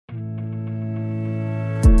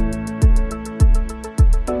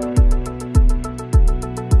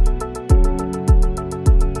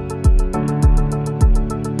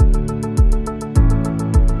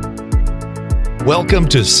Welcome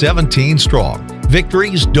to 17 Strong.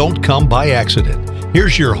 Victories don't come by accident.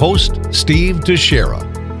 Here's your host, Steve Teixeira.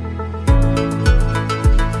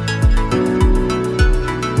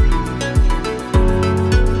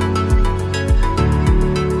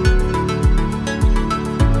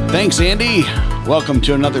 Thanks, Andy. Welcome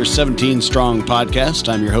to another 17 Strong podcast.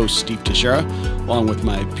 I'm your host, Steve Teixeira, along with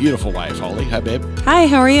my beautiful wife, Holly. Hi, babe. Hi,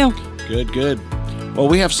 how are you? Good, good. Well,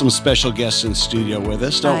 we have some special guests in studio with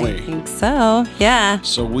us, don't we? I think so, yeah.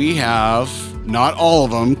 So we have, not all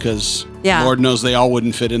of them, because Lord knows they all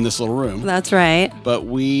wouldn't fit in this little room. That's right. But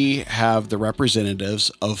we have the representatives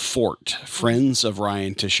of FORT, Friends of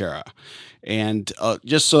Ryan Teixeira. And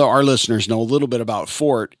just so our listeners know a little bit about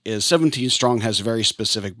FORT, is 17 Strong has very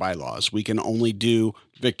specific bylaws. We can only do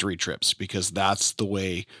victory trips because that's the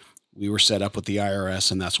way we were set up with the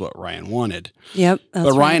IRS, and that's what Ryan wanted. Yep.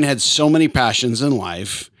 But Ryan had so many passions in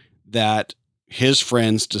life that his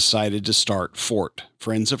friends decided to start FORT,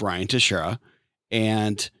 Friends of Ryan Teixeira,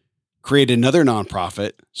 and create another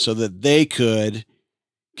nonprofit so that they could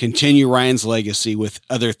continue Ryan's legacy with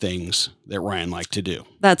other things that Ryan liked to do.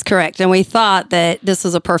 That's correct. And we thought that this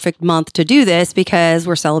was a perfect month to do this because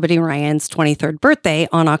we're celebrating Ryan's 23rd birthday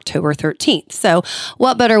on October 13th. So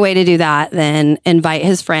what better way to do that than invite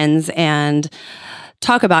his friends and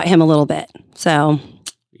talk about him a little bit? So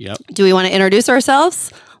do we want to introduce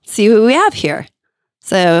ourselves? Let's see who we have here.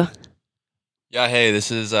 So hey,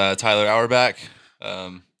 this is Tyler Auerbach.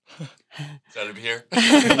 Excited to be here.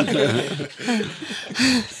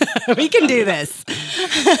 We can do this.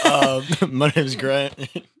 My name is Grant.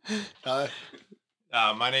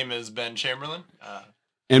 My name is Ben Chamberlain.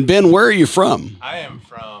 And Ben, where are you from? I am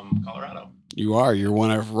from Colorado. You are. You're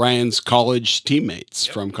one of Ryan's college teammates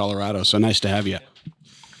from Colorado. So nice to have you.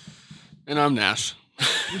 And I'm Nash.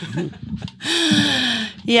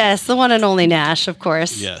 Yes, the one and only Nash, of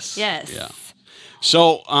course. Yes. Yeah.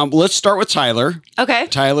 So let's start with Tyler. Okay.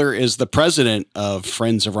 Tyler is the president of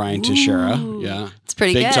Friends of Ryan Teixeira. Yeah. It's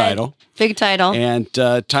pretty Big good. title. Big title. And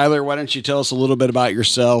Tyler, why don't you tell us a little bit about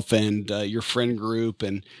yourself and your friend group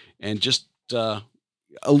and just a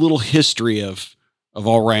little history of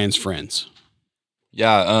all Ryan's friends.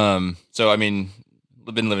 Yeah. So, I mean,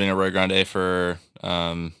 I've been living in Arroyo Grande for,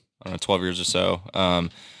 12 years or so.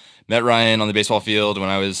 Met Ryan on the baseball field when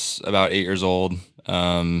I was about 8 years old.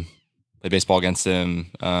 Played baseball against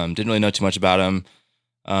him. Didn't really know too much about him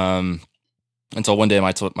until one day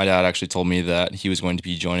my dad actually told me that he was going to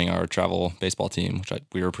be joining our travel baseball team, which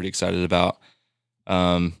we were pretty excited about.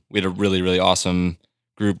 We had a really, really awesome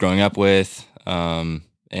group growing up with, and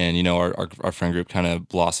our friend group kind of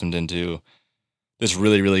blossomed into this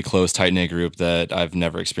really, really close, tight-knit group that I've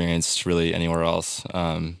never experienced really anywhere else,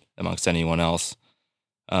 amongst anyone else.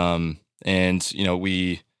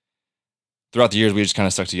 Throughout the years, we just kind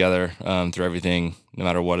of stuck together through everything, no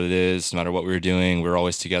matter what it is, no matter what we were doing. We were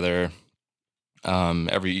always together.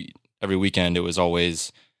 Every weekend, it was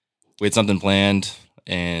always, we had something planned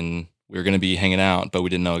and we were going to be hanging out, but we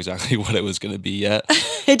didn't know exactly what it was going to be yet.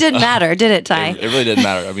 It didn't matter, did it, Ty? It really didn't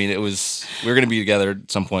matter. I mean, we were going to be together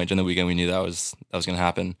at some point during the weekend. We knew that was going to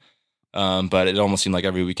happen. But it almost seemed like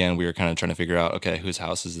every weekend we were kind of trying to figure out, okay, whose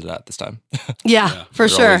house is it at this time? Yeah, for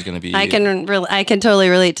sure. I can totally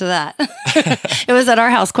relate to that. It was at our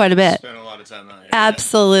house quite a bit. Spent a lot of time out here.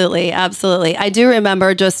 Absolutely. I do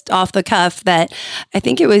remember just off the cuff that I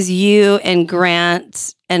think it was you and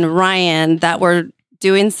Grant and Ryan that were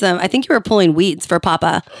doing I think you were pulling weeds for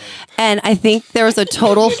Papa. And I think there was a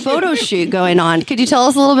total photo shoot going on. Could you tell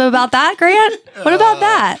us a little bit about that, Grant? What about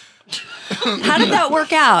that? How did that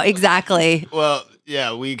work out exactly? Well,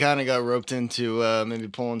 yeah, we kind of got roped into maybe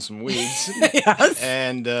pulling some weeds. Yes.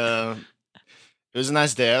 And it was a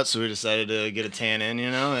nice day out, so we decided to get a tan in,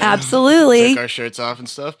 and Absolutely. take our shirts off and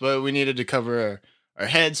stuff, but we needed to cover our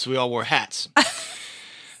heads, so we all wore hats.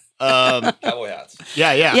 Cowboy hats.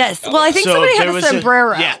 Yeah. Yes. Well, I think somebody had a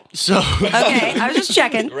sombrero. Yeah. So Okay, I was just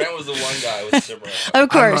checking. Grant was the one guy with the sombrero. Of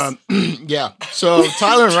course. yeah. So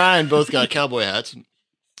Tyler and Ryan both got cowboy hats,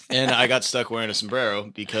 and I got stuck wearing a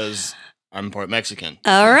sombrero because I'm part Mexican.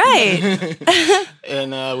 All right.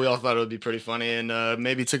 And we all thought it would be pretty funny, and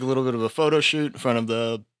maybe took a little bit of a photo shoot in front of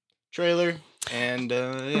the trailer. And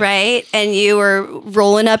Right. And you were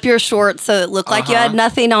rolling up your shorts so it looked like you had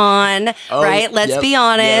nothing on. Right. Let's be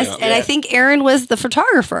honest. And I think Aaron was the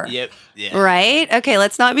photographer. Yep. Yeah. Right. Okay.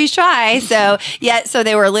 Let's not be shy. So so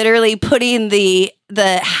they were literally putting the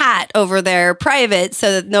hat over their private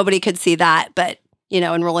so that nobody could see that. But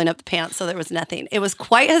and rolling up the pants so there was nothing. It was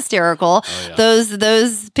quite hysterical. Oh, yeah.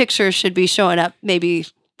 Those pictures should be showing up maybe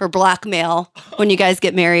for blackmail when you guys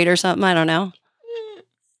get married or something. I don't know.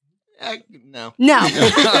 No. No.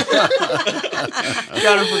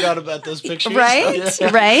 Kind of forgot about those pictures. Right? Yeah.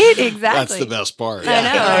 Right? Exactly. That's the best part. I know,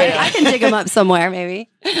 Yeah. right? Yeah. I can dig them up somewhere, maybe.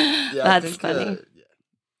 Yeah, I That's think, funny. yeah.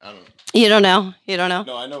 I don't know. You don't know? You don't know?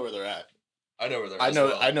 No, I know where they're at. I know where they're.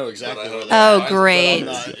 I know exactly where they're Oh, at. great.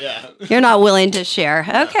 But I'm not- yeah. You're not willing to share.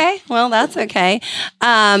 Okay. Well, that's okay.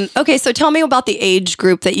 Okay. So tell me about the age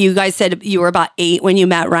group that you guys said you were about 8 when you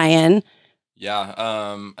met Ryan. Yeah,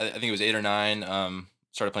 I think it was 8 or 9.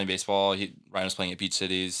 Started playing baseball. Ryan was playing at Beach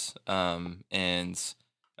Cities, and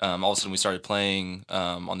all of a sudden we started playing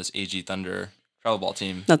on this AG Thunder travel ball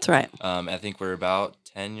team. That's right. I think we're about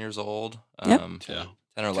 10 years old. Yep. Yeah.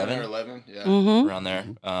 10 or 10 11, or 11, yeah. Mm-hmm. around there.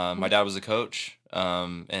 My dad was a coach,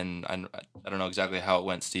 and I don't know exactly how it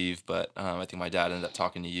went, Steve, but I think my dad ended up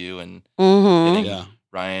talking to you and Mm-hmm. getting Yeah.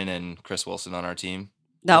 Ryan and Chris Wilson on our team.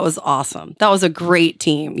 That was awesome. That was a great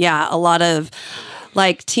team. Yeah. A lot of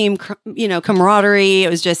like team, camaraderie. It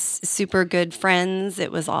was just super good friends.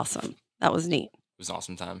 It was awesome. That was neat. It was an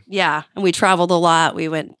awesome time. Yeah. And we traveled a lot. We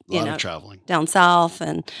went, A lot of traveling. down south,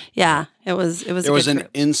 and yeah, it was There a was good an group.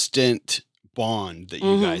 instant bond that you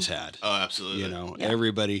Mhm. guys had. Oh, absolutely. Yeah.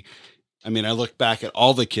 Everybody. I mean, I look back at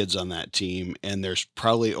all the kids on that team, and there's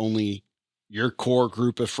probably only your core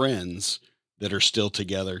group of friends that are still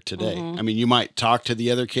together today. Mhm. I mean, you might talk to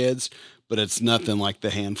the other kids, but it's nothing like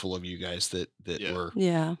the handful of you guys that Yeah. were.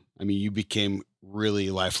 Yeah. I mean, you became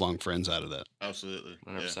really lifelong friends out of that. Absolutely.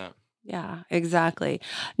 100%. Yeah, exactly.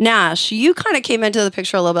 Nash, you kind of came into the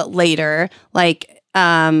picture a little bit later, like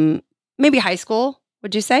maybe high school,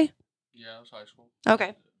 would you say? Yeah, it was high school.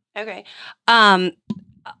 Okay. Okay.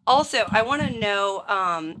 Also, I want to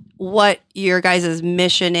know what your guys'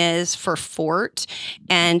 mission is for Fort,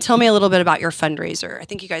 and tell me a little bit about your fundraiser. I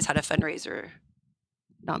think you guys had a fundraiser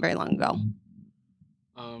not very long ago.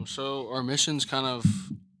 So our mission's kind of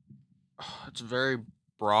it's very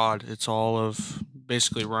broad. It's all of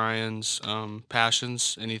basically Ryan's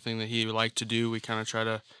passions, anything that he would like to do. We kind of try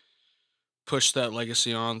to push that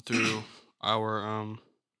legacy on through our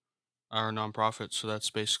nonprofit. So that's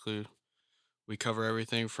basically we cover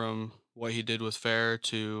everything from what he did with Fair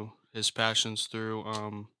to his passions through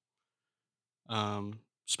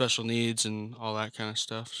special needs and all that kind of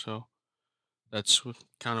stuff. So that's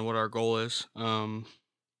kind of what our goal is.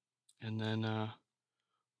 And then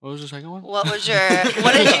what was the second one? What was your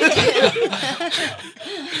what did you do?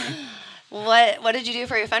 what did you do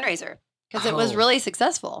for your fundraiser? Because it was Oh. really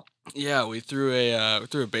successful. Yeah, we threw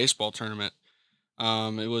a baseball tournament.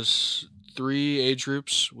 It was 3 age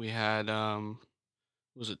groups. We had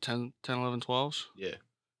was it 10, 11, 12s? Yeah.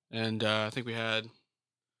 And I think we had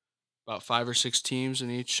about 5 or 6 teams in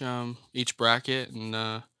each bracket,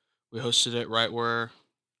 and we hosted it right where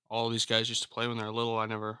all these guys used to play when they were little.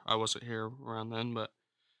 I wasn't here around then, but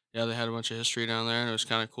yeah, they had a bunch of history down there, and it was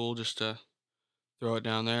kind of cool just to throw it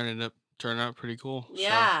down there, and it ended up turning out pretty cool. So,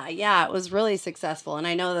 Yeah, it was really successful, and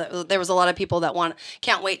I know that there was a lot of people that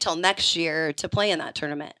can't wait till next year to play in that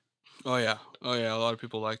tournament. oh yeah, a lot of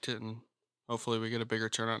people liked it, and hopefully we get a bigger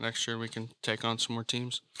turnout next year and we can take on some more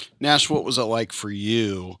teams. Nash, what was it like for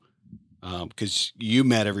you? Because you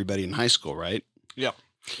met everybody in high school, right? Yep.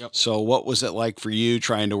 So what was it like for you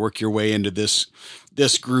trying to work your way into this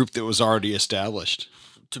group that was already established?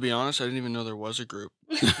 To be honest, I didn't even know there was a group.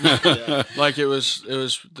 Yeah. Like it was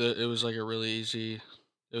like a really easy.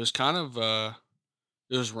 It was kind of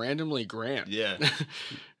it was randomly Grant. Yeah.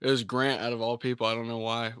 It was Grant out of all people. I don't know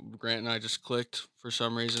why. Grant and I just clicked for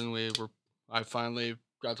some reason. I finally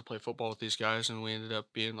got to play football with these guys, and we ended up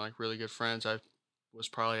being like really good friends. I was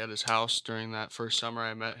probably at his house during that first summer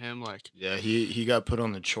I met him. Like, Yeah, he got put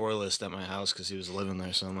on the chore list at my house because he was living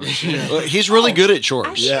there so much. Well, he's really good at I'm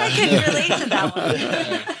chores. sure I Yeah. can relate to that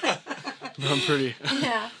one. I'm pretty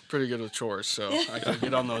Yeah. pretty good with chores, so I can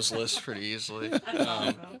get on those lists pretty easily. But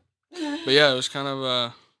yeah, it was kind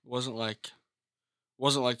of wasn't like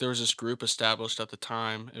there was this group established at the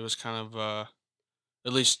time. It was kind of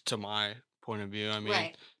at least to my point of view. I mean,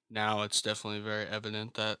 Right. now it's definitely very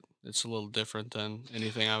evident that it's a little different than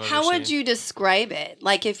anything I've ever How seen. would you describe it?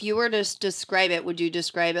 Like, if you were to describe it, would you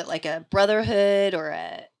describe it like a brotherhood or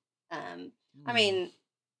a? I mean,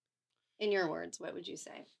 in your words, what would you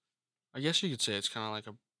say? I guess you could say it's kind of like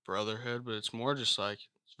a brotherhood, but it's more just like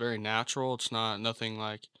it's very natural. It's nothing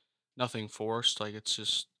forced. Like it's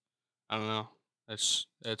just I don't know. It's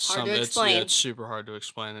Hard to explain. it's super hard to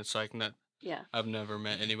explain. It's like Yeah, I've never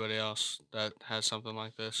met anybody else that has something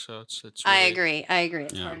like this. So it's I really, agree.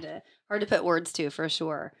 It's Yeah. hard to put words to for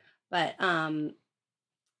sure. But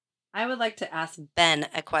I would like to ask Ben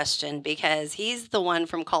a question because he's the one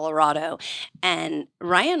from Colorado, and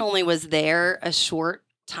Ryan only was there a short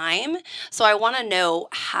time. So I want to know,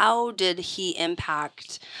 how did he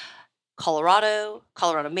impact Colorado,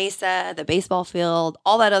 Colorado Mesa, the baseball field,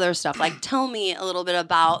 all that other stuff? Like, tell me a little bit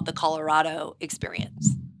about the Colorado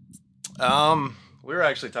experience. We were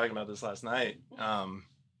actually talking about this last night.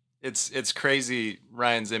 It's crazy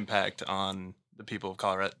Ryan's impact on the people of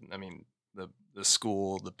Colorado. I mean, the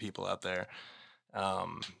school, the people out there.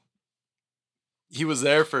 He was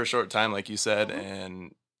there for a short time, like you said,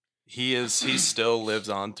 and he still lives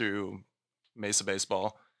on through Mesa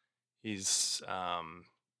baseball. He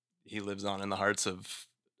lives on in the hearts of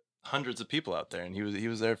hundreds of people out there, and he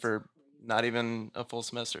was there for not even a full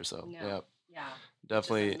semester. So yeah,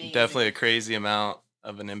 definitely a crazy amount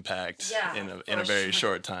of an impact in a very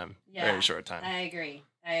short time. Very short time. I agree.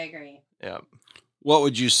 Yeah. What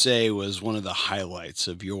would you say was one of the highlights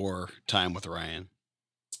of your time with Ryan?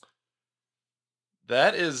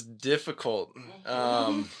 That is difficult.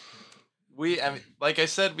 I mean, like I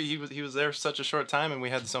said, he was there for such a short time, and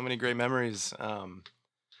we had so many great memories.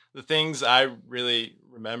 The things I really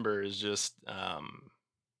remember is just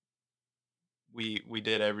we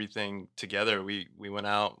did everything together. We went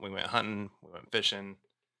out, we went hunting, we went fishing,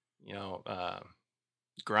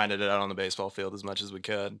 grinded it out on the baseball field as much as we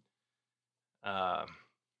could.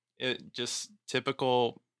 It just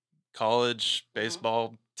typical college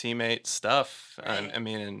baseball teammate stuff. Right.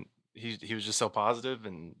 And he was just so positive,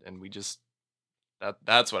 and we just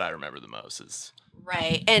that's what I remember the most is.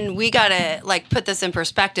 Right. And we got to put this in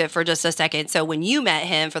perspective for just a second. So when you met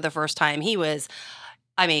him for the first time, he was,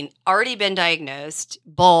 already been diagnosed,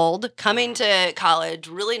 bald, coming to college,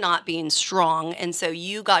 really not being strong. And so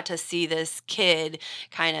you got to see this kid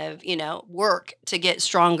kind of, work to get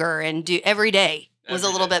stronger and do every day was a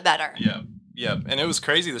little bit better. Yeah. And it was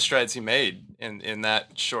crazy the strides he made in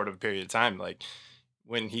that short of a period of time. Like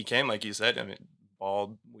when he came, like you said,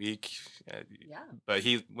 bald, weak. But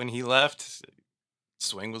when he left,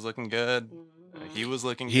 swing was looking good. He was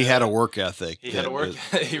looking good. He had a work ethic. He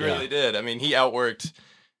really did. He outworked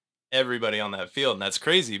everybody on that field, and that's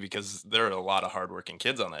crazy because there are a lot of hardworking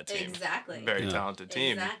kids on that team. Exactly. Very talented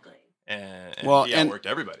team. Exactly. And he outworked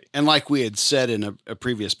everybody. And like we had said in a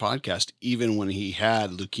previous podcast, even when he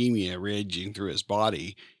had leukemia raging through his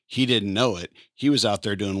body, he didn't know it. He was out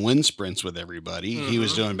there doing wind sprints with everybody. He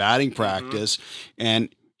was doing batting practice,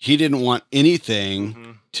 and he didn't want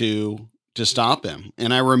anything to stop him.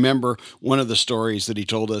 And I remember one of the stories that he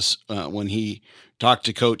told us when he talked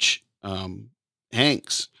to Coach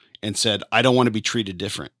Hanks and said, "I don't want to be treated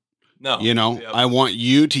different. No, I want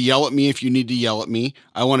you to yell at me if you need to yell at me.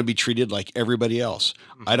 I want to be treated like everybody else.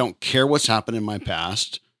 I don't care what's happened in my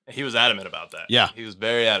past." He was adamant about that. Yeah. He was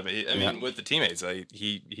very adamant. With the teammates,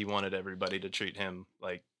 he wanted everybody to treat him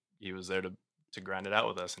like he was there to grind it out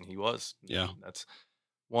with us, and he was. Yeah. That's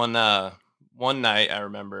one night I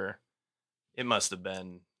remember. It must have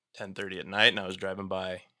been 10:30 at night, and I was driving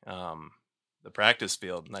by the practice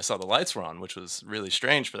field, and I saw the lights were on, which was really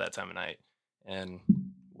strange for that time of night. And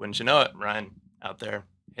wouldn't you know it, Ryan out there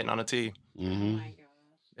hitting on a tee. Mm-hmm. Oh my gosh.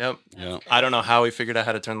 Yep. Yeah. I don't know how he figured out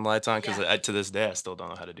how to turn the lights on because to this day I still don't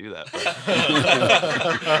know how to do that.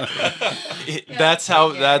 But that's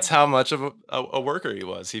how much of a worker he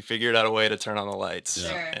was. He figured out a way to turn on the lights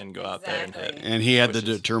and go out there and hit. And he had the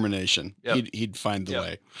determination. Yep. He'd find the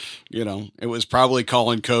way. It was probably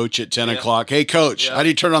calling Coach at 10 o'clock. Hey, Coach, how do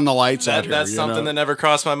you turn on the lights out here? That's something that never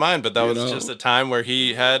crossed my mind, but that was just a time where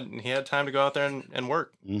he had time to go out there and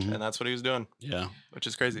work, and that's what he was doing. Yeah. Which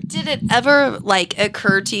is crazy. Did it ever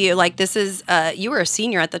occur to you, this is you were a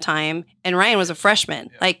senior at the time and Ryan was a freshman,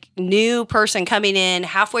 new person coming in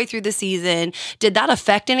halfway through the season? Did that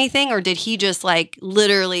affect anything, or did he just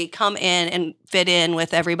literally come in and fit in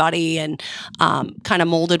with everybody and kind of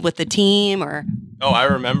molded with the team? Or I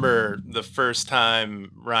remember the first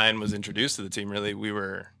time Ryan was introduced to the team. Really, we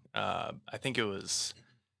were I think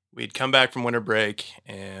we'd come back from winter break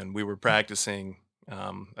and we were practicing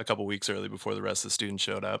a couple weeks early before the rest of the students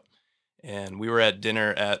showed up. And we were at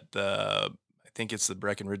dinner at I think it's the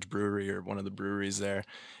Breckenridge Brewery or one of the breweries there.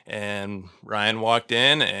 And Ryan walked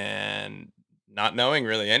in and not knowing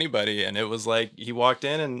really anybody. And it was like he walked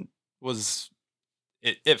in and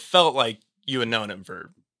it felt like you had known him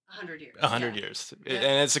for 100 years. 100 years.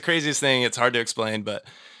 And it's the craziest thing. It's hard to explain, but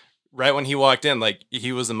right when he walked in,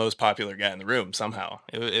 he was the most popular guy in the room somehow.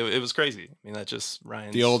 It was crazy. That's just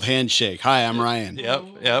Ryan's. The old handshake. Hi, I'm Ryan.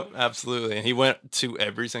 Yep, absolutely. And he went to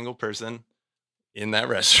every single person in that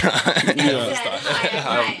restaurant.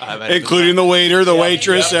 Including the waiter, the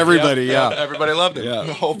waitress, everybody. Yeah. Everybody loved it. Yeah.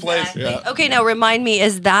 The whole place. Yeah. Okay, now remind me,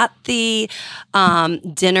 is that the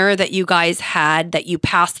dinner that you guys had that you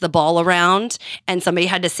passed the ball around and somebody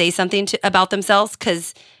had to say something about themselves?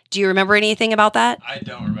 Because do you remember anything about that? I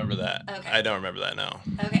don't remember that. Okay. I don't remember that, no.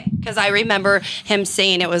 Okay, because I remember him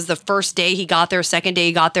saying it was the first day he got there, second day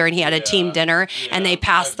he got there, and he had a team dinner, and they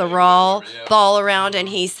passed the ball around, and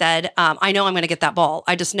he said, I know I'm going to get that ball.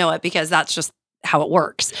 I just know it because that's just how it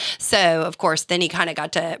works. So, of course, then he kind of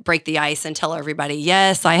got to break the ice and tell everybody,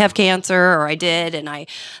 yes, I have cancer, or I did, and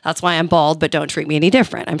that's why I'm bald, but don't treat me any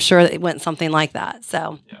different. I'm sure it went something like that.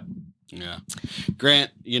 So, Yeah.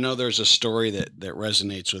 Grant, there's a story that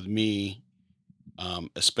resonates with me,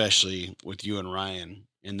 especially with you and Ryan.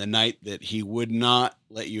 In the night that he would not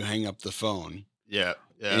let you hang up the phone Yeah.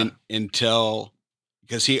 until,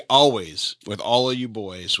 because he always, with all of you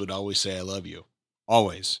boys, would always say, I love you.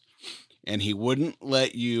 Always. And he wouldn't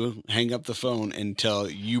let you hang up the phone until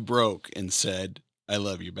you broke and said, I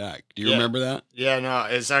love you back. Do you remember that? Yeah, no,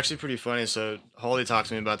 it's actually pretty funny. So Holly talked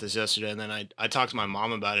to me about this yesterday, and then I talked to my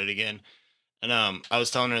mom about it again. And I was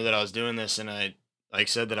telling her that I was doing this, and I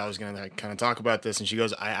said that I was gonna kind of talk about this, and she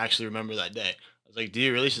goes, I actually remember that day. I was like, do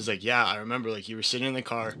you really? She's like, yeah, I remember. Like, you were sitting in the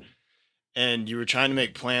car, and you were trying to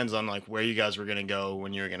make plans on like where you guys were gonna go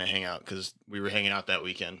when you were gonna hang out, because we were hanging out that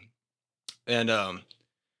weekend. And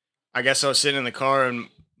I guess I was sitting in the car, and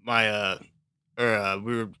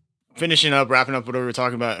we were finishing up, wrapping up whatever we were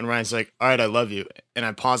talking about, and Ryan's like, all right, I love you. And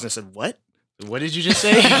I paused and I said, what? What did you just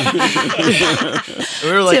say?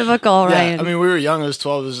 We were like, typical Ryan. I mean, we were young. I was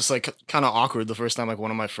 12. It was just like kind of awkward the first time like one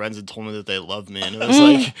of my friends had told me that they loved me. And it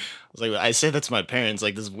was like, I say that to my parents.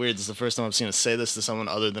 Like, this is weird. This is the first time I've seen us say this to someone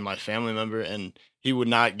other than my family member. And he would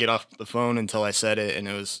not get off the phone until I said it. And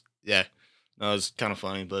it was, no, it was kind of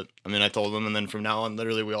funny, but I mean, I told them, and then from now on,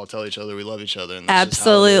 literally, we all tell each other we love each other. And that's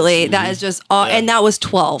absolutely, just that is just, and that was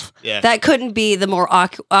 12. Yeah. That couldn't be the more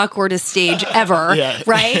awkwardest stage ever,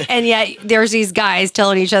 right? And yet, there's these guys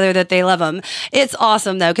telling each other that they love them. It's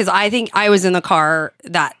awesome though, because I think I was in the car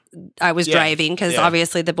that I was driving, because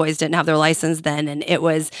obviously the boys didn't have their license then, and it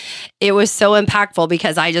was so impactful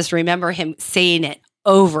because I just remember him saying it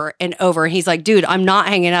over and over. He's like, dude, I'm not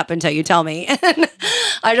hanging up until you tell me.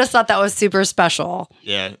 I just thought that was super special.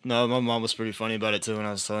 Yeah. No, my mom was pretty funny about it too when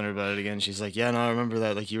I was telling her about it again. She's like, yeah, no, I remember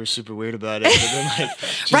that. Like, you were super weird about it. But then,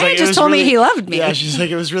 like, Ryan just told me he loved me. Yeah, she's like,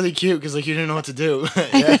 it was really cute because like you didn't know what to do.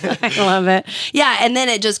 I love it. Yeah, and then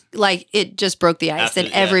it just broke the ice and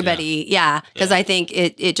everybody, because I think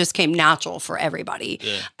it just came natural for everybody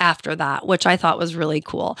after that, which I thought was really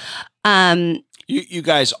cool. You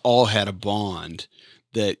guys all had a bond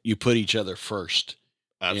that you put each other first.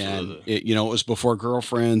 Absolutely. And it was before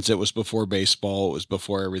girlfriends. It was before baseball. It was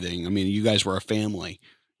before everything. I mean, you guys were a family,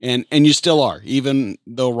 and you still are. Even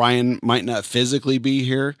though Ryan might not physically be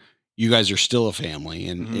here, you guys are still a family,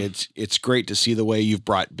 and it's great to see the way you've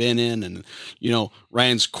brought Ben in, and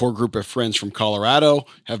Ryan's core group of friends from Colorado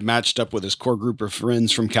have matched up with his core group of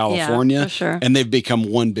friends from California, for sure. and they've become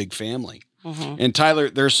one big family. Mm-hmm. And Tyler,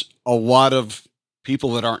 there's a lot of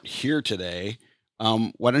people that aren't here today.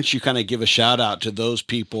 Why don't you kind of give a shout out to those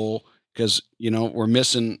people? Because, we're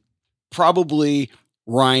missing probably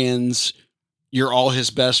Ryan's, you're all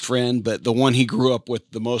his best friend, but the one he grew up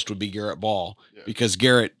with the most would be Garrett Ball, because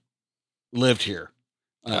Garrett lived here,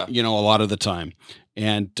 a lot of the time.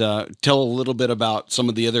 And tell a little bit about some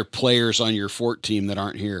of the other players on your Fort team that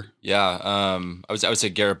aren't here. Yeah, I would say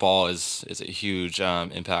Garrett Ball is a huge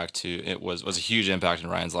impact was a huge impact in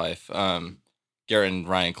Ryan's life. Garrett and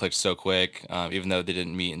Ryan clicked so quick, even though they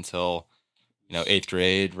didn't meet until 8th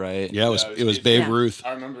grade, right? Yeah, it was Babe Ruth.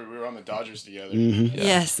 I remember we were on the Dodgers together. Mm-hmm. Yeah.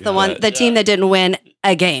 Yes, the team that didn't win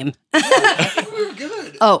a game. We were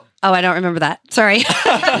good. Oh, I don't remember that. Sorry.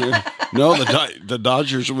 No, the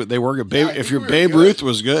Dodgers, they were good. Babe Ruth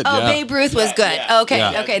was good. Oh, yeah. Babe Ruth was good. Yeah. Okay,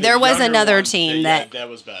 Yeah. okay. There was another team that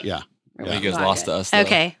was bad. Yeah. You guys lost to us, though.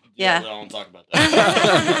 Okay. Yeah. Yeah. I don't talk about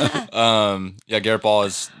that. Garrett Ball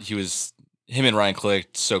him and Ryan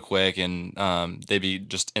clicked so quick, and they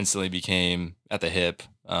just instantly became at the hip.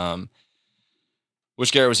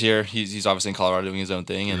 Wish Garrett was here. He's obviously in Colorado doing his own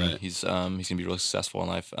thing, and he's gonna be really successful in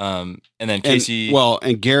life. And then Casey,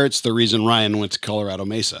 and Garrett's the reason Ryan went to Colorado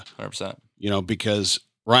Mesa. 100%. Because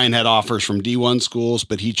Ryan had offers from D1 schools,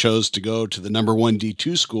 but he chose to go to the number 1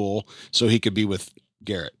 D2 school so he could be with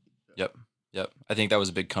Garrett. Yep. Yep. I think that was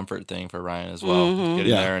a big comfort thing for Ryan as well. Mhm.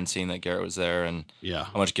 Getting Yeah. there and seeing that Garrett was there and Yeah.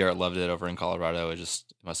 how much Garrett loved it over in Colorado. It just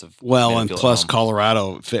must have Well, made him and feel at plus home.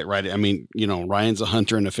 Colorado fit right. I mean, Ryan's a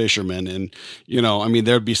hunter and a fisherman, and I mean,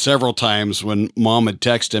 there'd be several times when Mom would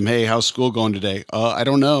text him, "Hey, how's school going today?" I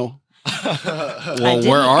don't know. Well,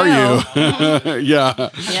 where are you? Yeah,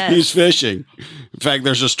 Yes. he's fishing. In fact,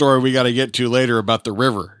 there's a story we got to get to later about the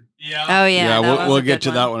river. Oh yeah, that was we'll a get good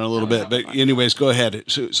to that one in a little bit. But anyways, go ahead.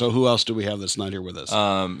 So who else do we have that's not here with us?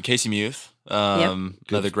 Casey Muth,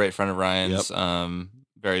 another great friend of Ryan's.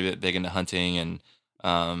 Very big into hunting, and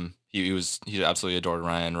he absolutely adored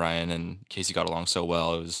Ryan. Ryan and Casey got along so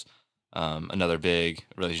well. It was another big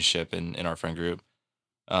relationship in our friend group.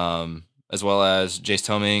 As well as Jace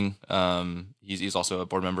Toming. He's also a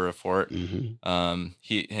board member of Fort. Mm-hmm.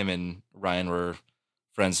 Him and Ryan were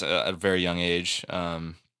friends at a very young age.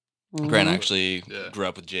 Grant actually grew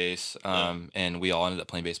up with Jace, and we all ended up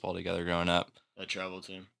playing baseball together growing up. That travel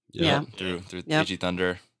team. Yeah. Through AG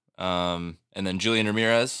Thunder. And then Julian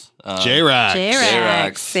Ramirez. J-Rax.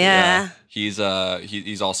 J-Rax, yeah. He's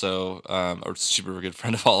also a super good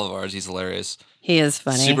friend of all of ours. He's hilarious. He is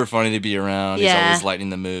funny. Super funny to be around. Yeah. He's always lightening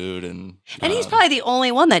the mood. And he's probably the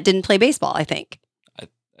only one that didn't play baseball, I think. I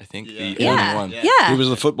think Yeah. the Yeah. only one. Yeah. He was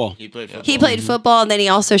the football. He played football. He played football, and then he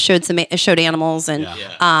also showed animals. And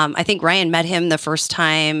Yeah. I think Ryan met him the first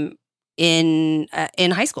time in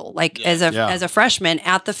high school, like as a freshman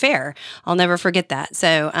at the fair. I'll never forget that.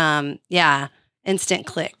 So instant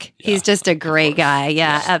click. Yeah, He's just a great guy.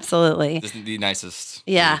 Yeah, Yes. absolutely. Just the nicest.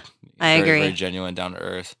 Yeah, dude. I Very, agree. Very genuine, down to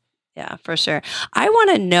earth. Yeah, for sure. I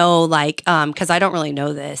want to know, because I don't really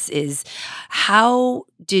know this, is how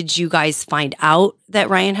did you guys find out that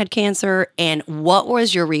Ryan had cancer, and what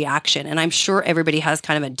was your reaction? And I'm sure everybody has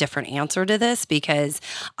kind of a different answer to this, because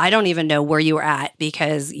I don't even know where you were at,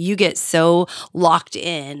 because you get so locked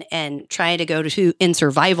in and trying to go in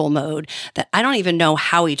survival mode that I don't even know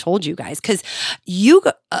how he told you guys. Because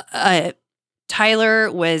Tyler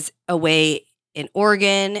was away in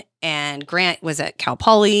Oregon, and Grant was at Cal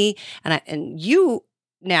Poly, and you,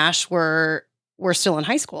 Nash, were still in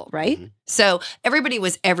high school, right? Mm-hmm. So everybody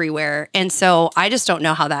was everywhere, and so I just don't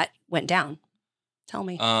know how that went down. Tell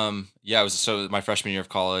me. It was my freshman year of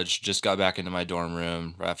college. Just got back into my dorm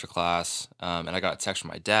room right after class, and I got a text from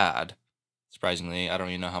my dad. Surprisingly, I don't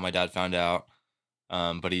even know how my dad found out,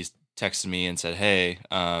 but he texted me and said, "Hey,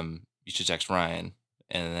 you should text Ryan,"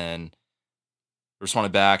 and then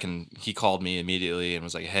responded back, and he called me immediately and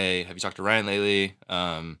was like, "Hey, have you talked to Ryan lately?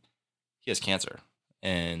 He has cancer."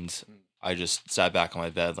 And I just sat back on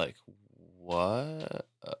my bed like, "What?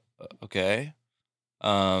 Okay.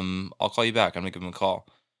 I'll call you back. I'm gonna give him a call."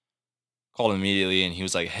 Called him immediately, and he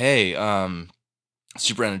was like, "Hey,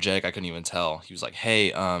 super energetic. I couldn't even tell." He was like,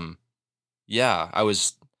 "Hey, I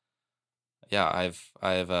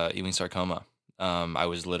have Ewing sarcoma. I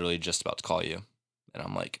was literally just about to call you," and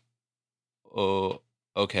I'm like, "Oh,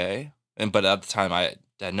 okay." But at the time, I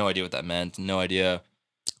had no idea what that meant, no idea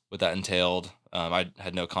what that entailed. I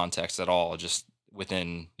had no context at all. Just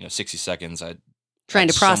within 60 seconds, I Trying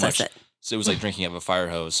to so process much- it. So it was like drinking out of a fire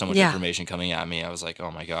hose. So much Yeah. information coming at me. I was like,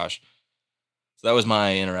 "Oh my gosh." So that was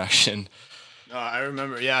my interaction. No, I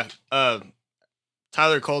remember. Yeah.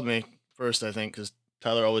 Tyler called me first, I think, because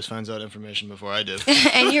Tyler always finds out information before I do.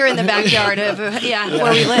 And you're in the backyard of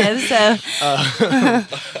where we live. So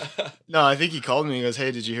No, I think he called me. He goes,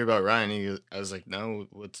 "Hey, did you hear about Ryan?" I was like, "No,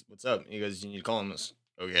 what's up?" He goes, "You need to call him." I was,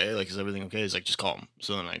 "Okay, like, is everything okay?" He's like, "Just call him."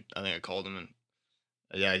 So then I think I called him, and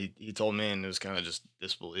he told me, and it was kind of just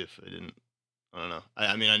disbelief. I don't know.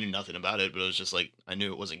 I mean, I knew nothing about it, but it was just like I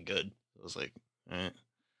knew it wasn't good. I was like, all right,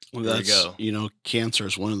 Well, there we that's go. cancer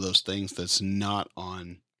is one of those things that's not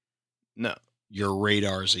on No, your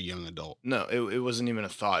radar as a young adult. no, it wasn't even a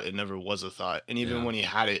thought. It never was a thought. And even Yeah. when he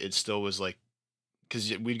had it, it still was like,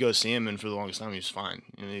 because we'd go see him, and for the longest time, he was fine.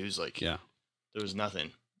 And he was like, Yeah. there was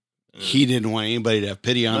nothing. And it He didn't want anybody to have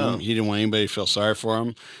pity on No. him. He didn't want anybody to feel sorry for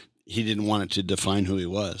him. He didn't want it to define who he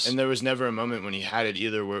was. And there was never a moment when he had it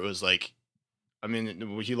either where it was like, I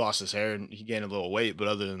mean, he lost his hair and he gained a little weight, but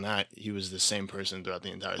other than that, he was the same person throughout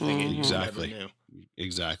the entire thing. And you never Exactly. knew.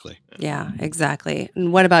 Exactly. yeah, exactly.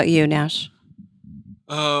 And what about you, Nash?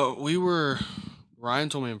 Ryan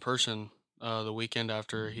told me in person the weekend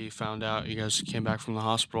after he found out you guys came back from the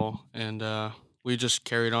hospital, and we just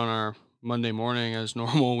carried on our Monday morning as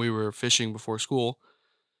normal. We were fishing before school.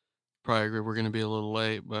 Probably agree we're going to be a little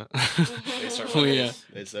late, but we They start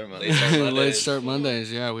Monday. late start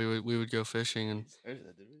Mondays. Yeah, we would go fishing, and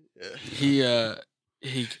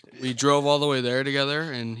we drove all the way there together,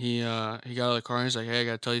 and he got out of the car and he's like, "Hey, I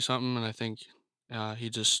got to tell you something," and I think he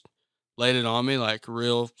just laid it on me like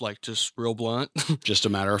just real blunt. Just a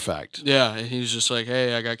matter of fact. Yeah, and he was just like,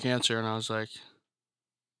 "Hey, I got cancer," and I was like,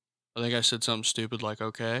 I think I said something stupid like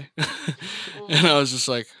 "okay," and I was just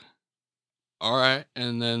like, "All right,"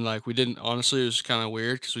 and then like we didn't honestly, it was kind of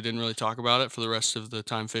weird because we didn't really talk about it for the rest of the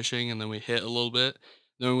time fishing, and then we hit a little bit.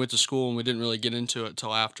 Then we went to school and we didn't really get into it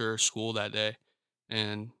till after school that day,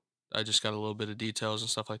 and I just got a little bit of details and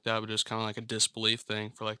stuff like that, but it was kind of like a disbelief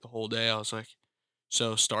thing for like the whole day. I was like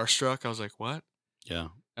so starstruck. I was like, "What?" Yeah.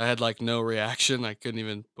 I had like no reaction. I couldn't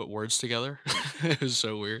even put words together. It was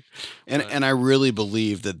so weird. And But- and I really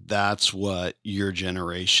believe that that's what your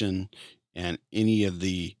generation and any of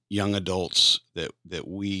the young adults that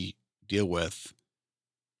we deal with,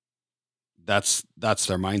 that's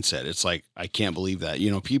their mindset. It's like, I can't believe that.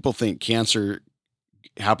 People think cancer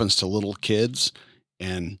happens to little kids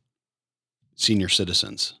and senior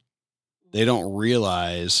citizens. They don't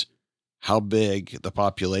realize how big the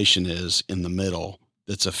population is in the middle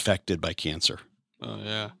that's affected by cancer. Oh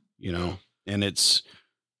yeah. And it's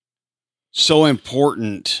so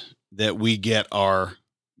important that we get our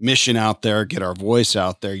mission out there, get our voice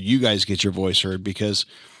out there. You guys get your voice heard, because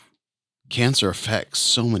cancer affects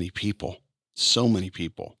so many people.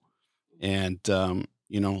 And,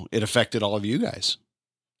 it affected all of you guys,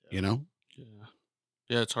 Yeah.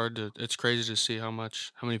 Yeah, it's crazy to see how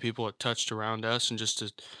many people it touched around us, and just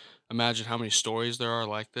to imagine how many stories there are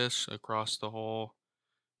like this across the whole,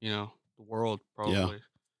 the world probably.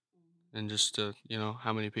 And just to,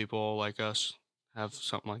 how many people like us have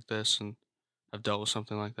something like this and have dealt with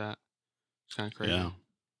something like that. It's kind of crazy.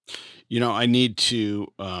 Yeah. I need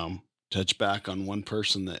to touch back on one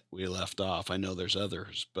person that we left off. I know there's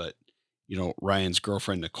others, but Ryan's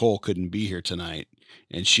girlfriend Nicole couldn't be here tonight,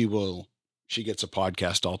 and she gets a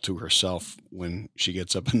podcast all to herself when she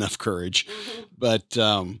gets up enough courage. But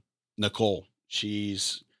Nicole,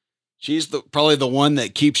 she's probably the one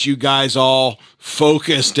that keeps you guys all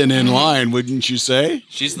focused and in line, wouldn't you say?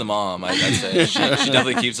 She's the mom, I'd say. She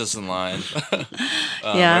definitely keeps us in line. Yeah.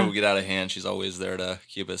 Whenever we get out of hand, she's always there to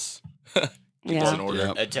keep us in order.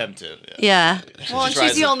 Yep. Attempt to. Yeah. Well, and tries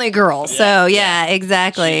she's the to- only girl. So, yeah,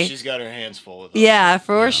 exactly. She's got her hands full with us. Yeah,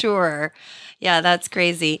 for sure. Yeah, that's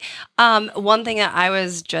crazy. One thing that I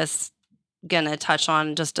was just gonna touch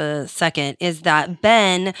on just a second is that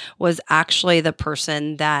Ben was actually the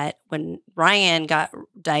person that when Ryan got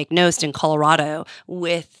diagnosed in Colorado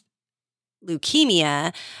with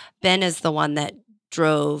leukemia, Ben is the one that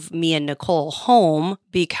drove me and Nicole home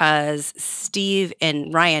because Steve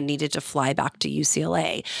and Ryan needed to fly back to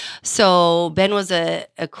UCLA. So Ben was a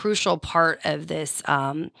crucial part of this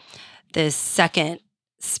this second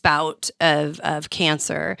spout of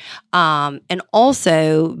cancer. And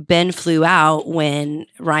also Ben flew out when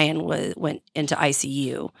Ryan went into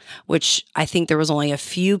ICU, which I think there was only a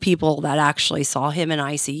few people that actually saw him in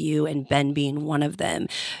ICU, and Ben being one of them.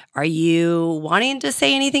 Are you wanting to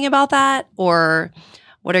say anything about that, or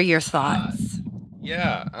what are your thoughts?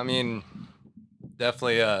 Yeah, I mean,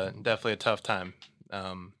 definitely a tough time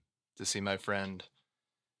to see my friend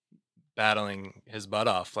battling his butt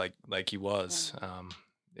off like he was.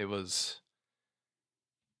 It was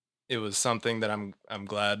something that I'm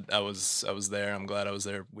glad I was there. I'm glad I was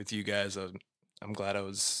there with you guys. I'm glad I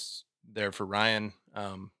was there for Ryan.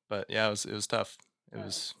 But yeah, it was tough. It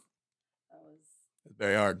was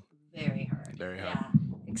very hard. Very hard. Very hard.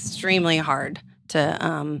 Yeah. Extremely hard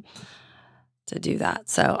to do that.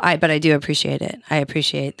 So but I do appreciate it. I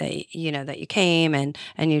appreciate that that you came and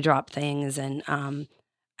you dropped things, and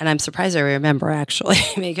I'm surprised I remember actually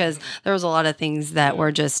because there was a lot of things that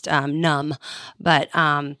were just numb. But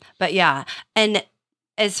yeah. And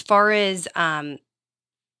as far as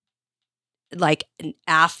like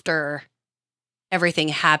after everything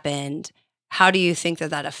happened, how do you think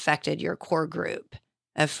that affected your core group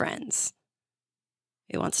of friends?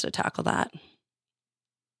 Who wants to tackle that?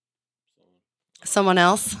 Someone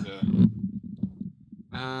else?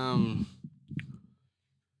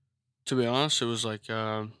 To be honest, it was like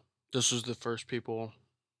this was the first people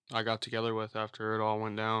I got together with after it all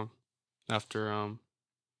went down. After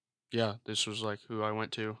this was like who I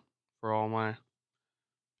went to for all my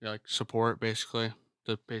support, basically.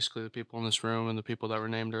 The people in this room and the people that were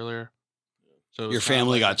named earlier. So it was Your kinda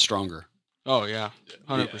family like- got stronger. Oh yeah,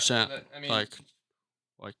 100%. I mean, Like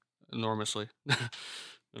enormously,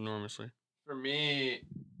 enormously. for me,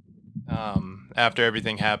 after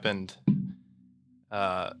everything happened,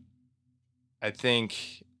 I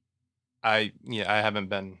think I haven't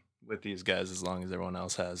been with these guys as long as everyone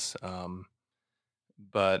else has.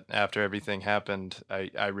 But after everything happened,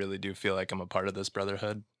 I really do feel like I'm a part of this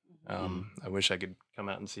brotherhood. I wish I could come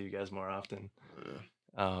out and see you guys more often.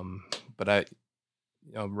 But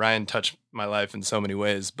Ryan touched my life in so many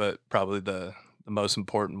ways, but probably the most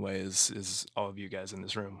important way is all of you guys in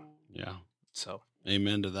this room. Yeah. So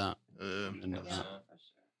Amen to that. Amen to that.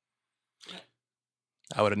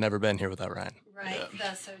 I would have never been here without Ryan. Right.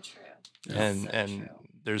 That's so true. And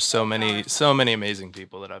there's so many amazing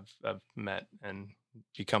people that I've met and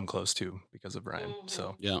become close to because of Ryan.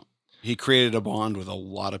 So yeah, he created a bond with a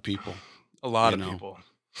lot of people. A lot of people.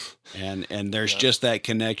 And there's just that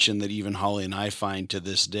connection that even Holly and I find to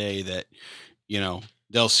this day that,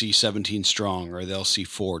 they'll see 17 Strong or they'll see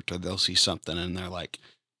Fort or they'll see something and they're like,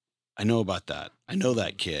 I know about that. I know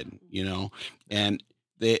that kid, and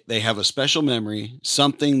they have a special memory,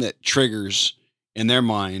 something that triggers in their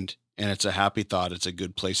mind, and it's a happy thought. It's a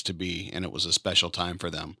good place to be. And it was a special time for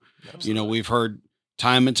them. Absolutely. We've heard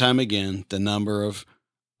time and time again, the number of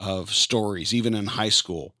stories, even in high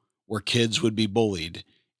school, where kids would be bullied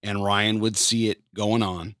and Ryan would see it going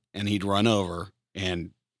on and he'd run over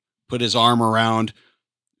and put his arm around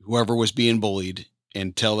whoever was being bullied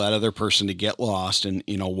and tell that other person to get lost and,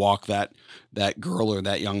 walk that girl or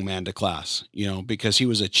that young man to class, because he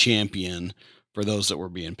was a champion for those that were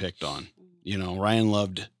being picked on. Ryan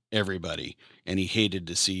loved everybody and he hated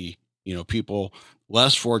to see, people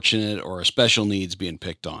less fortunate or special needs being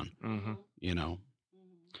picked on,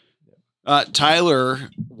 Tyler,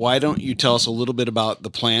 why don't you tell us a little bit about the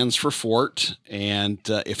plans for Fort and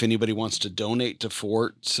if anybody wants to donate to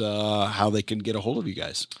Fort, how they can get a hold of you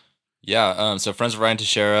guys? Yeah. So Friends of Ryan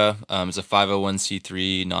Teixeira is a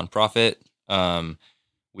 501c3 nonprofit.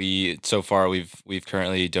 We've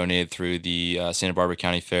currently donated through the Santa Barbara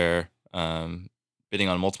County Fair, bidding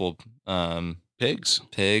on multiple pigs,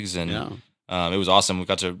 and it was awesome. We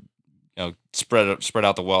got to spread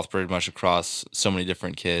out the wealth pretty much across so many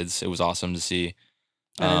different kids. It was awesome to see.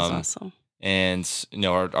 That is awesome. And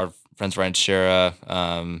our Friends of Ryan Teixeira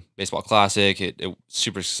baseball classic, it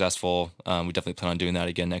super successful. We definitely plan on doing that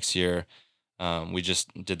again next year. We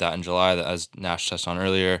just did that in July, as Nash touched on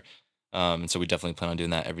earlier. And so we definitely plan on doing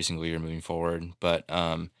that every single year moving forward. But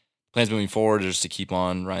plans moving forward are just to keep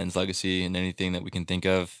on Ryan's legacy and anything that we can think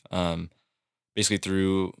of. Basically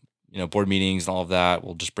through board meetings and all of that,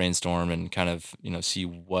 we'll just brainstorm and kind of see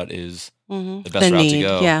what is the best route to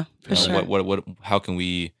go. Yeah, for sure. What how can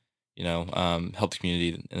we help the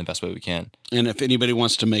community in the best way we can. And if anybody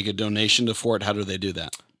wants to make a donation to Fort, how do they do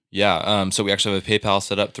that? Yeah. So we actually have a PayPal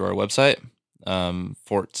set up through our website,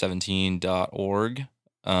 fort17.org.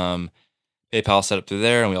 PayPal set up through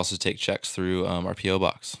there, and we also take checks through our PO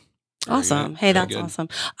box. Awesome. Hey, that's awesome.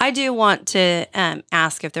 I do want to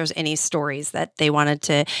ask if there's any stories that they wanted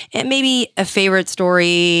to, and maybe a favorite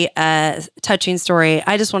story, touching story.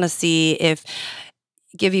 I just want to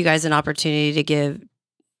give you guys an opportunity to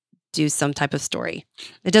do some type of story.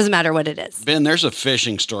 It doesn't matter what it is. Ben, there's a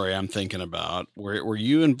fishing story I'm thinking about. Were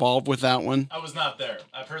you involved with that one? I was not there.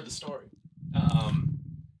 I've heard the story.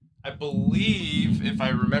 I believe, if I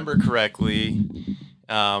remember correctly,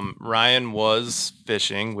 Ryan was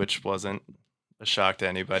fishing, which wasn't a shock to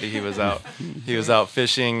anybody. He was out. He was out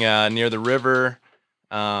fishing near the river,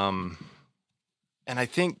 and I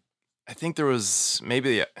think there was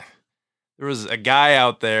a guy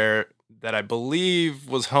out there that I believe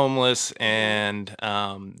was homeless, and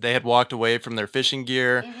they had walked away from their fishing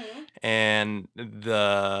gear, and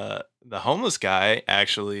the homeless guy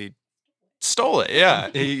actually stole it. Yeah,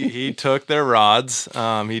 he took their rods.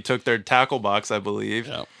 He took their tackle box, I believe.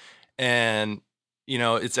 Yep. And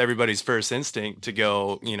it's everybody's first instinct to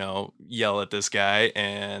go, yell at this guy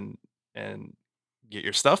and get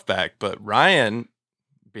your stuff back. But Ryan,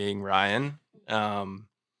 being Ryan,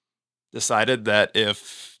 decided that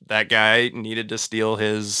if that guy needed to steal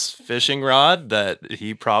his fishing rod, that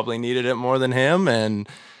he probably needed it more than him. And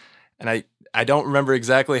I don't remember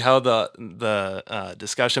exactly how the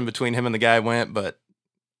discussion between him and the guy went, but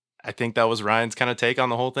I think that was Ryan's kind of take on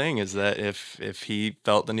the whole thing, is that if he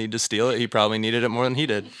felt the need to steal it, he probably needed it more than he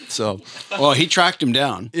did. So, well, he tracked him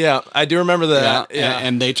down. Yeah, I do remember that. Yeah.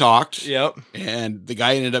 And they talked. Yep. And the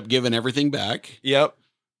guy ended up giving everything back. Yep.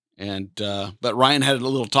 And but Ryan had a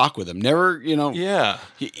little talk with him. Never, Yeah.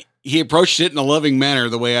 He approached it in a loving manner,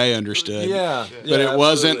 the way I understood. Yeah. But it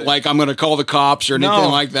wasn't like, I'm going to call the cops or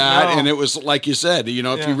anything like that. No. And it was like you said,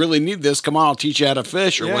 if you really need this, come on, I'll teach you how to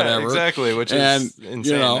fish or whatever. Exactly, which is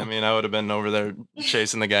insane. I mean, I would have been over there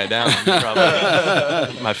chasing the guy down.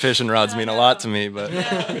 Probably. My fishing rods mean a lot to me, but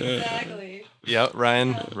yeah, exactly. Yep,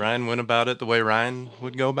 Ryan went about it the way Ryan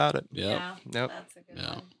would go about it. Yeah. Yep. That's a good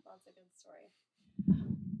one. That's a good story.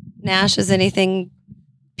 Nash, is anything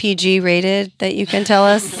PG rated that you can tell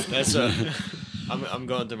us? That's I'm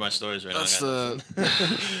going through my stories right now.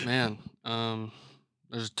 Man.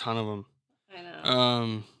 There's a ton of them. I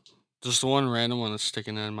know. Just the one random one that's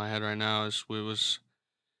sticking in my head right now is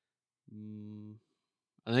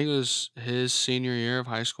I think it was his senior year of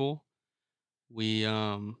high school. We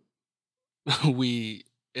we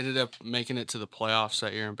ended up making it to the playoffs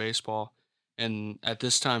that year in baseball, and at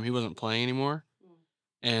this time he wasn't playing anymore.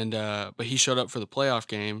 And but he showed up for the playoff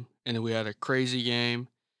game, and we had a crazy game,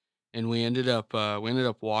 and we ended up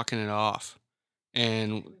walking it off,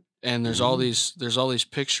 and there's all these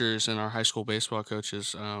pictures in our high school baseball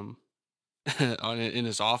coaches in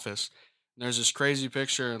his office. And there's this crazy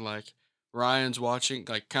picture, and like Ryan's watching,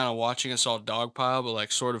 like kind of watching us all dogpile, but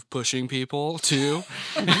like sort of pushing people too,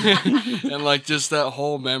 and like just that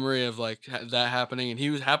whole memory of like that happening. And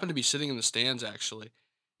he happened to be sitting in the stands actually,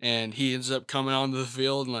 and he ends up coming onto the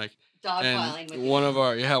field and like Dogpiling with one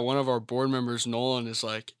of our board members, Nolan, is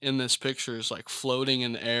like in this picture is like floating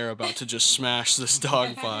in the air about to just smash this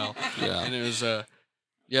dog pile. Yeah. And it was it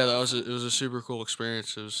was a super cool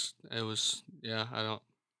experience. It was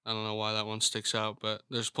I don't know why that one sticks out, but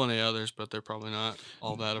there's plenty of others, but they're probably not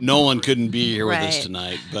all that. Nolan couldn't be here with us Right.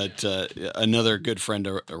 tonight, but another good friend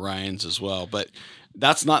of Ryan's as well. But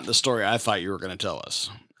that's not the story I thought you were going to tell us.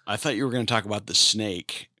 I thought you were going to talk about the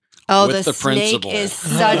snake. Oh, with the the snake principal. is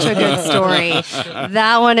such a good story.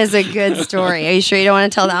 That one is a good story. Are you sure you don't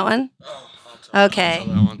want to tell that one? Okay.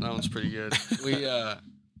 That one's pretty good.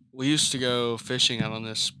 We used to go fishing out on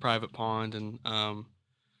this private pond, and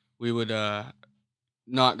we would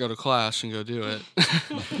not go to class and go do it.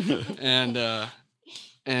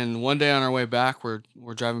 And one day on our way back, we're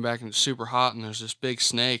driving back and it's super hot, and there's this big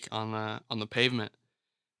snake on the pavement,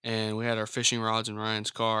 and we had our fishing rods in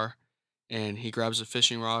Ryan's car, and he grabs a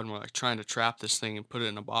fishing rod, and we're like trying to trap this thing and put it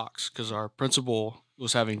in a box because our principal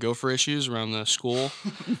was having gopher issues around the school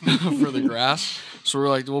for the grass. So we're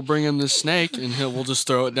like, we'll bring him this snake and we'll just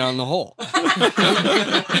throw it down the hole.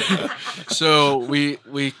 So we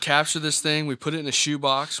capture this thing, we put it in a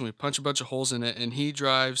shoebox, and we punch a bunch of holes in it. And he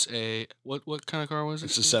drives a what kind of car was it?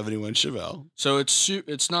 It's a 71 Chevelle. So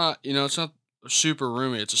it's not super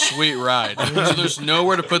roomy. It's a sweet ride. So there's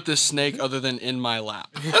nowhere to put this snake other than in my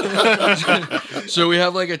lap. So we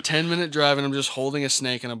have like a 10-minute drive, and I'm just holding a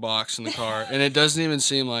snake in a box in the car, and it doesn't even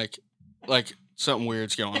seem like something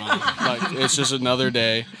weird's going on. Like it's just another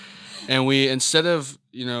day, and we, instead of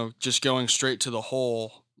just going straight to the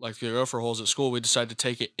hole like the gopher holes at school, we decided to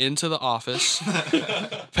take it into the office,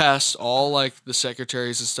 past all like the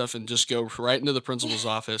secretaries and stuff, and just go right into the principal's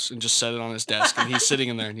office and just set it on his desk. And he's sitting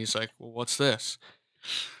in there, and he's like, "Well, what's this?"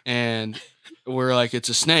 And we're like, "It's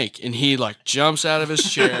a snake." And he like jumps out of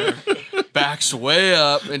his chair, backs way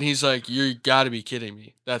up, and he's like, "You got to be kidding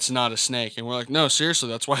me. That's not a snake." And we're like, "No, seriously,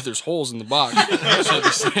 that's why there's holes in the box." So the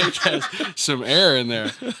snake has some air in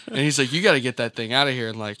there. And he's like, "You got to get that thing out of here."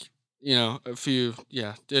 And like,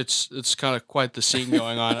 it's kind of quite the scene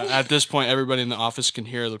going on. At this point, everybody in the office can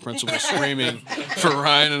hear the principal screaming for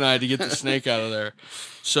Ryan and I to get the snake out of there.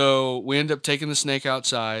 So we end up taking the snake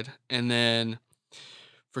outside, and then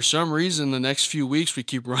for some reason, the next few weeks, we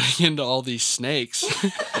keep running into all these snakes.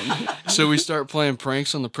 So we start playing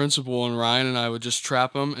pranks on the principal, and Ryan and I would just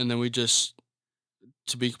trap them, and then we just,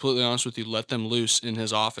 to be completely honest with you, let them loose in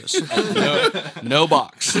his office. No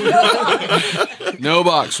box. No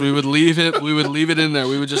box. We would leave it in there.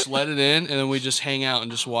 We would just let it in, and then we just hang out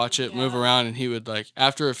and just watch it move around. And he would, like,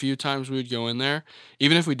 after a few times we would go in there,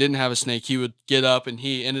 even if we didn't have a snake, he would get up, and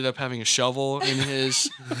he ended up having a shovel in his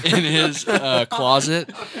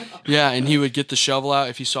closet. Yeah, and he would get the shovel out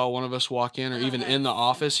if he saw one of us walk in, or even in the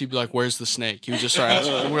office, he'd be like, "Where's the snake?" He would just start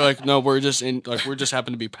asking. And we're like, "No, we're just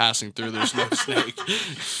happen to be passing through. There's no snake."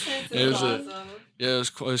 It was awesome.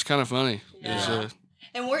 it was kind of funny. Yeah.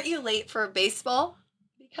 And weren't you late for baseball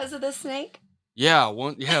because of the snake?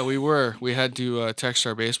 We were. We had to text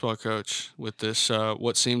our baseball coach with this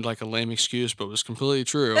what seemed like a lame excuse, but was completely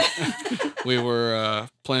true. We were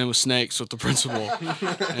playing with snakes with the principal,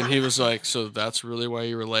 and he was like, "So that's really why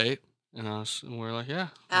you were late?" And we're like, "Yeah,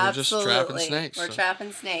 we're just trapping snakes." We're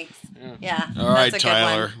trapping snakes. Yeah. Yeah. All right, that's a good one.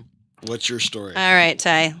 Tyler. What's your story? All right,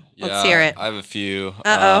 Ty. Let's hear it. I have a few.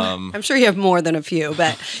 Uh-oh. I'm sure you have more than a few,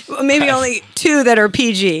 but maybe only two that are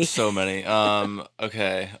PG. So many.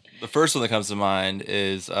 Okay. The first one that comes to mind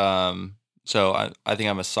is so I think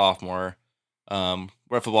I'm a sophomore.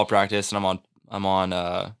 We're at football practice, and I'm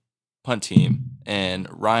on punt team, and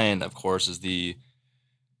Ryan, of course, is the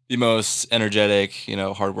most energetic,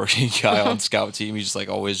 hardworking guy on scout team. He's just like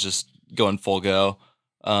always just going full go.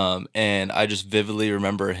 And I just vividly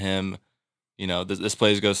remember him, this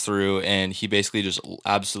play goes through, and he basically just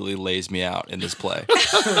absolutely lays me out in this play.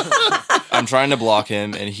 I I'm trying to block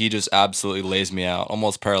him, and he just absolutely lays me out,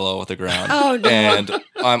 almost parallel with the ground. Oh, no. And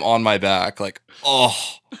I'm on my back, like,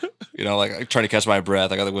 like trying to catch my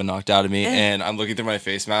breath. I got the wind knocked out of me, and I'm looking through my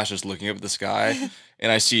face mask, just looking up at the sky,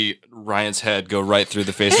 and I see Ryan's head go right through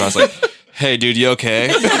the face mask, like, hey, dude, you okay?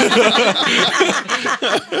 And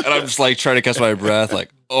I'm just like trying to catch my breath, like,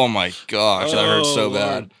 oh my gosh, that hurts so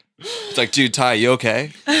bad. It's like, dude, Ty, you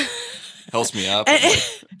okay? Helps me up. Like,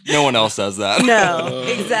 no one else does that. No,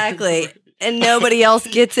 exactly. And nobody else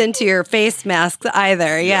gets into your face masks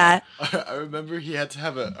either. Yeah. I remember he had to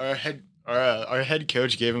have our head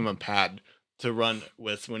coach gave him a pad to run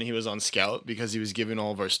with when he was on scout because he was giving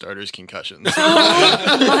all of our starters concussions.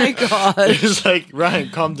 Oh my God. He was like, Ryan,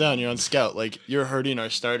 calm down. You're on scout. Like, you're hurting our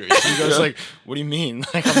starters. He goes like, what do you mean?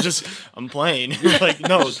 Like, I'm playing. You're like,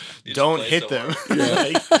 no, don't hit them.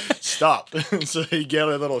 Like, stop. So he got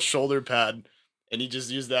a little shoulder pad and he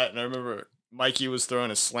just used that. And I remember Mikey was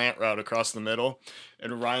throwing a slant route across the middle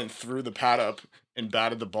and Ryan threw the pad up and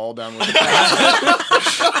batted the ball down with the pad.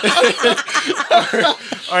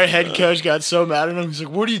 our head coach got so mad at him. He's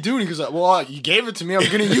like, what are you doing? He goes, well, you gave it to me. I'm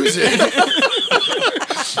going to use it.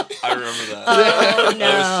 I remember that. Oh, no.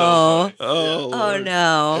 That was so funny. Oh,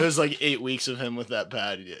 no. It was like 8 weeks of him with that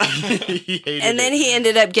pad. He hated And then it. he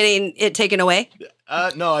ended up getting it taken away?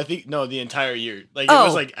 No, I think the entire year. Like it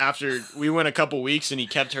was like after we went a couple weeks and he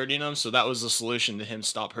kept hurting him, so that was the solution to him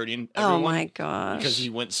stop hurting everyone. Oh my gosh. Because he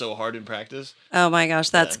went so hard in practice. Oh my gosh,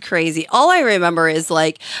 that's crazy. All I remember is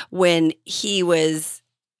like when he was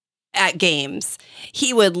at games,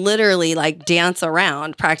 he would literally like dance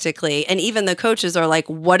around practically. And even the coaches are like,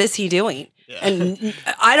 what is he doing? Yeah. And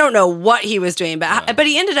I don't know what he was doing, but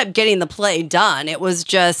he ended up getting the play done. It was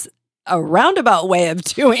just a roundabout way of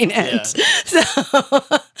doing it. Yeah. So,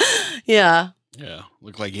 yeah. Yeah.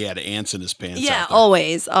 Looked like he had ants in his pants. Yeah, out there.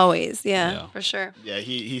 always. Yeah, Yeah. for sure. Yeah,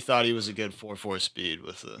 he thought he was a good 4.4 speed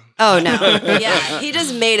with the. Oh, no. Yeah, he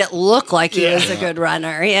just made it look like he was a good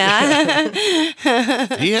runner. Yeah.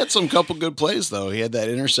 He had some couple good plays, though. He had that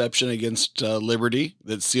interception against Liberty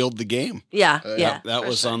that sealed the game. Yeah. That for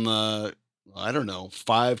was sure. on the,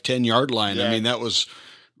 5-10 yard line. Yeah. I mean, that was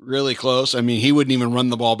really close. I mean, he wouldn't even run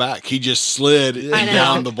the ball back. He just slid I know.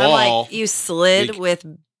 down the I'm ball. like, you slid with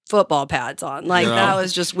football pads on. Like, Yeah. that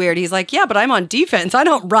was just weird. He's like, yeah, but I'm on defense. I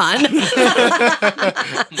don't run.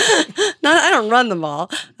 No, I don't run the ball.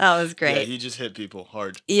 That was Yeah, great. he just hit people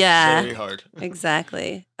hard. Yeah, Very hard.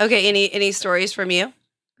 exactly. Okay, any stories from you,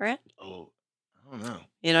 Grant? Oh, I don't know.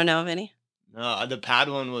 You don't know of any? No, the pad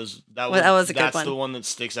one was that Well, that was a good that's one. the one that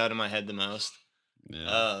sticks out in my head the most.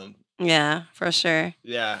 Yeah. Yeah, for sure.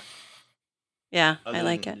 Yeah. Yeah, I other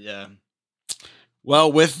like than- it. Yeah.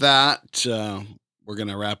 Well, with that, we're going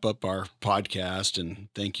to wrap up our podcast and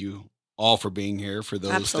thank you all for being here. For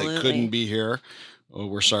those Absolutely. that couldn't be here,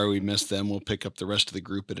 we're sorry we missed them. We'll pick up the rest of the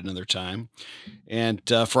group at another time. And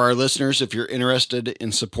for our listeners, if you're interested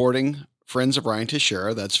in supporting Friends of Ryan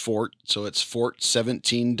Teixeira, that's Fort. So it's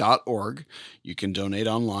fort17.org. You can donate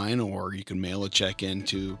online or you can mail a check in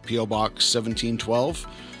to P.O. Box 1712,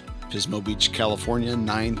 Pismo Beach, California,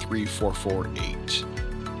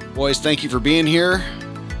 93448. Boys, thank you for being here.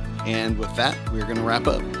 And with that, we're going to wrap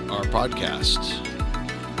up our podcast.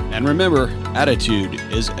 And remember, attitude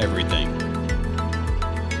is everything.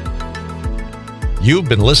 You've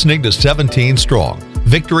been listening to 17 Strong.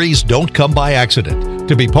 Victories don't come by accident.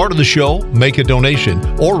 To be part of the show, make a donation,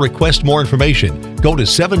 or request more information, go to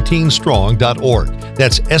 17strong.org.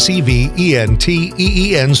 That's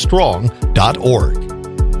SEVENTEEN strong.org.